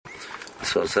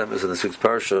So Sam is in this week's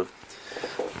parsha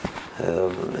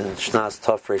in Shnas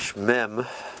Tafresh Mem.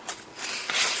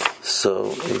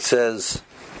 So it says,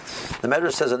 the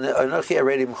Medrash says, "Anochi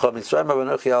aredi m'cha Mitzrayim,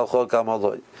 Anochi alcho gam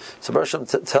aloi." So Bershom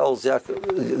tells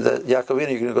Yaakov, that Yaakov,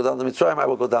 you're going to go down to Mitzrayim. I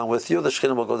will go down with you. The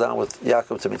Shekhinah will go down with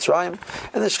Yaakov to Mitzrayim,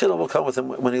 and the Shekhinah will come with him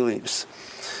when he leaves.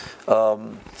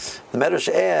 The Medrash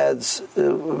adds,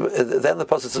 then the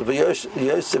pasuk says,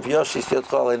 "Yosef Yoshis Yodcha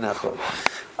Leinecha."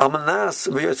 Almanas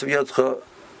v'Yosef Yodcha.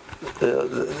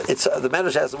 The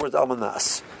Medrash has the word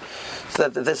Almanas, so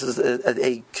that this is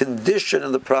a condition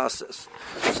in the process.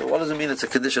 So what does it mean? It's a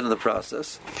condition in the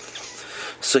process.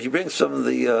 So he brings from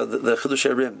the Chidush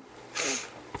Rim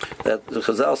that the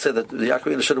Chazal said that the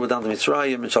Yaakov should have went down to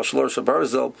Mitzrayim and Shalshalor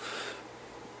Shabarzel.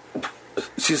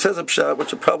 She says a pshat,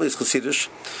 which probably is Chassidish,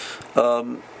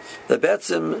 that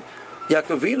Betzim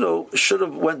Yaakovino should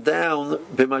have went down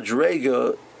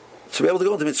b'madrega to be able to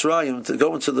go into Mitzrayim, to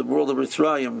go into the world of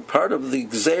Mitzrayim. Part of the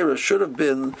Gzeira should have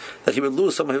been that he would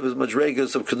lose some of his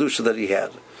madregas of kedusha that he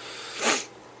had.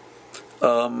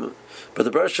 But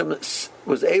the Bershom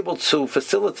was able to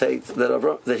facilitate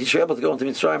that he should be able to go into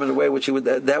Mitzrayim in a way which he would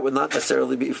that would not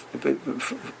necessarily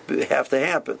have to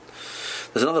happen.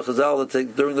 There's another Chazal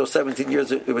that during those 17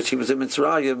 years in which he was in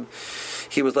Mitzrayim,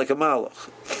 he was like a malach.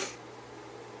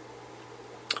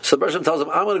 So the Bershom tells him,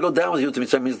 "I'm going to go down with you to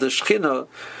Mitzrayim." Means the Shekhinah,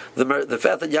 the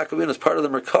fact that Yaakov is part of the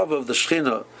Merkava of the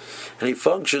Shekhinah, and he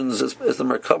functions as the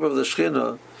Merkava of the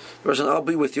Shekhinah. The Bershom, "I'll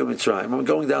be with you in Mitzrayim. I'm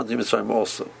going down to Mitzrayim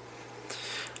also."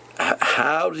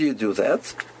 How do you do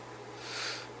that?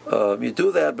 You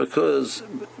do that because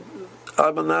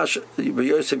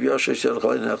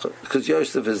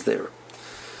Yosef is there.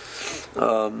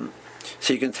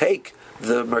 So you can take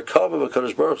the Merkava of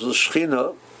HaKadosh Baruch Hu's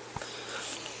Shekhinah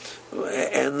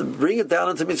and bring it down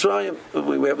into Mitzrayim.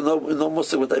 We have no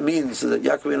mussar what that means. That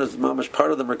Yaakov is mamash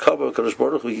part of the Merkava of HaKadosh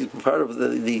Baruch Hu. He's part of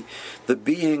the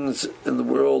beings in the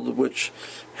world which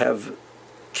have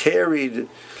carried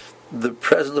the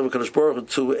presence of HaKadosh Baruch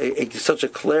Hu to such a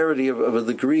clarity of a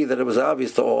degree that it was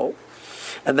obvious to all.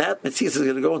 And that Mitzvah is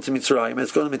going to go into Mitzrayim, and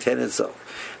it's going to maintain itself.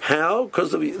 How?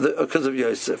 Because of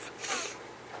Yosef.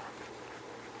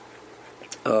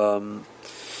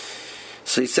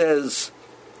 So he says,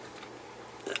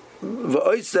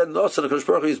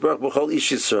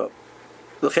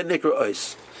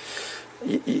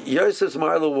 Yosef's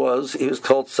marla was, he was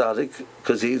called tzaddik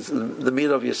because he's the meat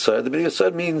of Yesod. The meat of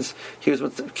Yesod means he was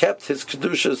kept his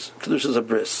kedushas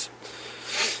abris.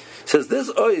 Says this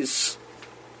ois,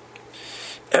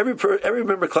 every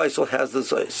member of Klal Yisrael has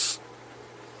this ois.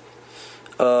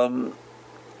 And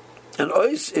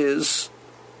ois is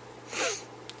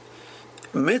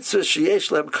mitzvah sheyesh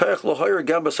lehem koach lohoyer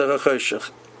gam b'sarach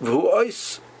choshech v'hu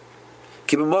ois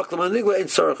ki b'maklam hanigla ein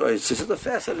tzarach ois. This is a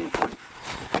fascinating point.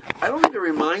 I don't need a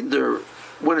reminder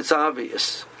when it's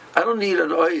obvious. I don't need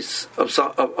an ois of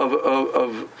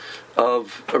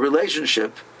a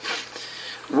relationship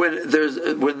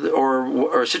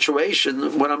or a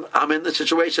situation when I'm in the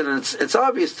situation and it's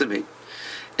obvious to me.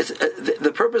 It's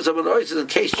the purpose of an ois is in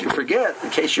case you forget,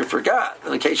 in case you forgot,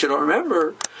 and in case you don't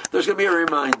remember, there's going to be a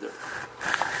reminder.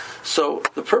 So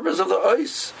the purpose of the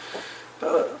ois.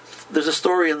 There's a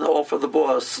story in the All for the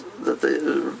Boss that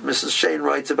Mrs. Shane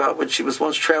writes about when she was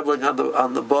once traveling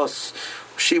on the bus,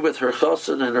 she with her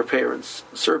chassan and her parents.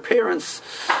 So her parents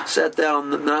sat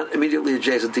down not immediately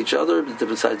adjacent to each other,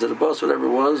 different sides of the bus, whatever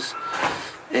it was,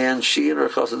 and she and her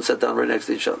chassan sat down right next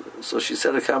to each other. So she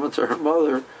said a comment to her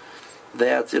mother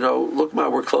that, look, Ma,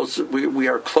 we're closer. We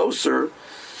are closer.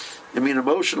 I mean,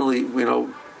 emotionally,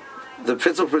 the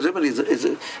physical proximity is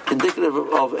indicative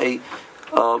of a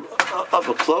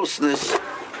closeness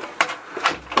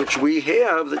which we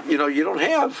have that you don't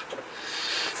have.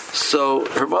 So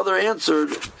her mother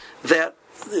answered that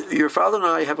your father and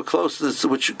I have a closeness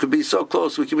which could be so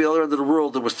close we could be all around the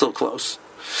world and we're still close.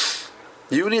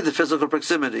 You need the physical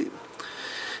proximity.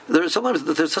 There's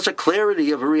such a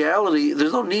clarity of a reality.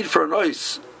 There's no need for an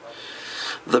ois.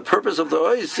 The purpose of the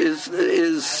ois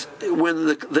is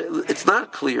when it's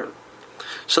not clear.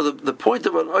 So the point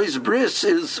of an ois bris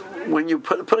is when you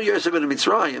put a Yosef in a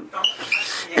Mitzrayim,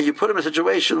 and you put him in a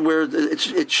situation where it's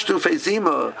shtufei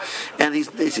zima, and he's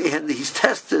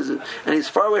tested, and he's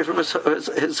far away from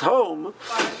his home,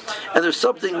 and there's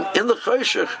something in the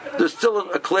choshech. There's still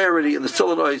a clarity, and there's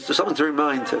still an ois. There's something to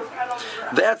remind him.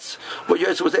 That's what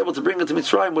Yosef was able to bring into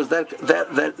Mitzrayim, was that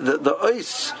the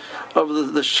ois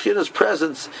of the Shekhinah's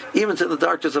presence, even to the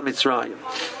darkness of Mitzrayim.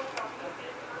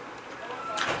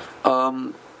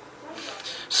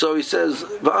 So he says,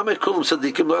 "V'amei kulam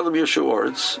tzadikim lo'elam yoshu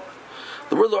ords."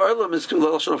 The word Olam is the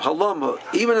lashon of halama.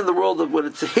 Even in the world of when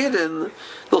it's hidden,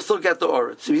 they'll still get the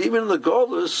oretz. Even in the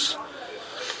golus,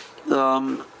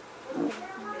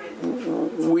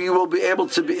 we will be able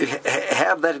to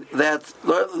have that.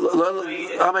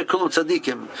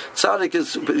 Tzaddik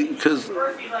is because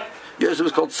Yosef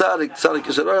was called tzaddik. Tzaddik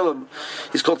is an olam.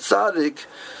 He's called tzaddik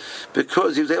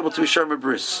because he was able to be sharma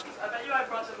bris.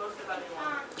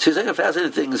 So he's saying a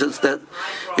fascinating thing is that,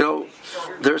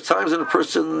 there's times in a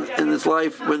person in his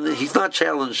life when he's not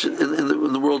challenged in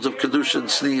the worlds of kedusha and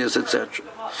tznius, etc.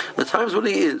 The times when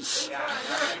he is.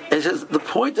 And he says the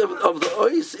point of the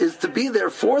ois is to be there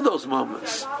for those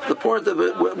moments. The point of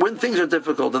it, when things are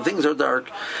difficult and things are dark,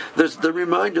 there's the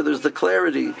reminder, there's the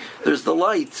clarity, there's the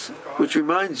light, which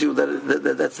reminds you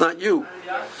that that's not you.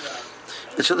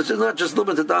 And so this is not just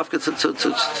limited to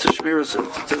shmira,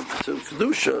 to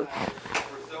kedusha,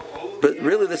 but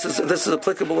really this is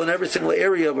applicable in every single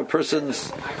area of a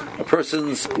person's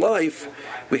life.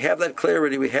 We have that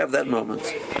clarity, we have that moment.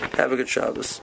 Have a good Shabbos.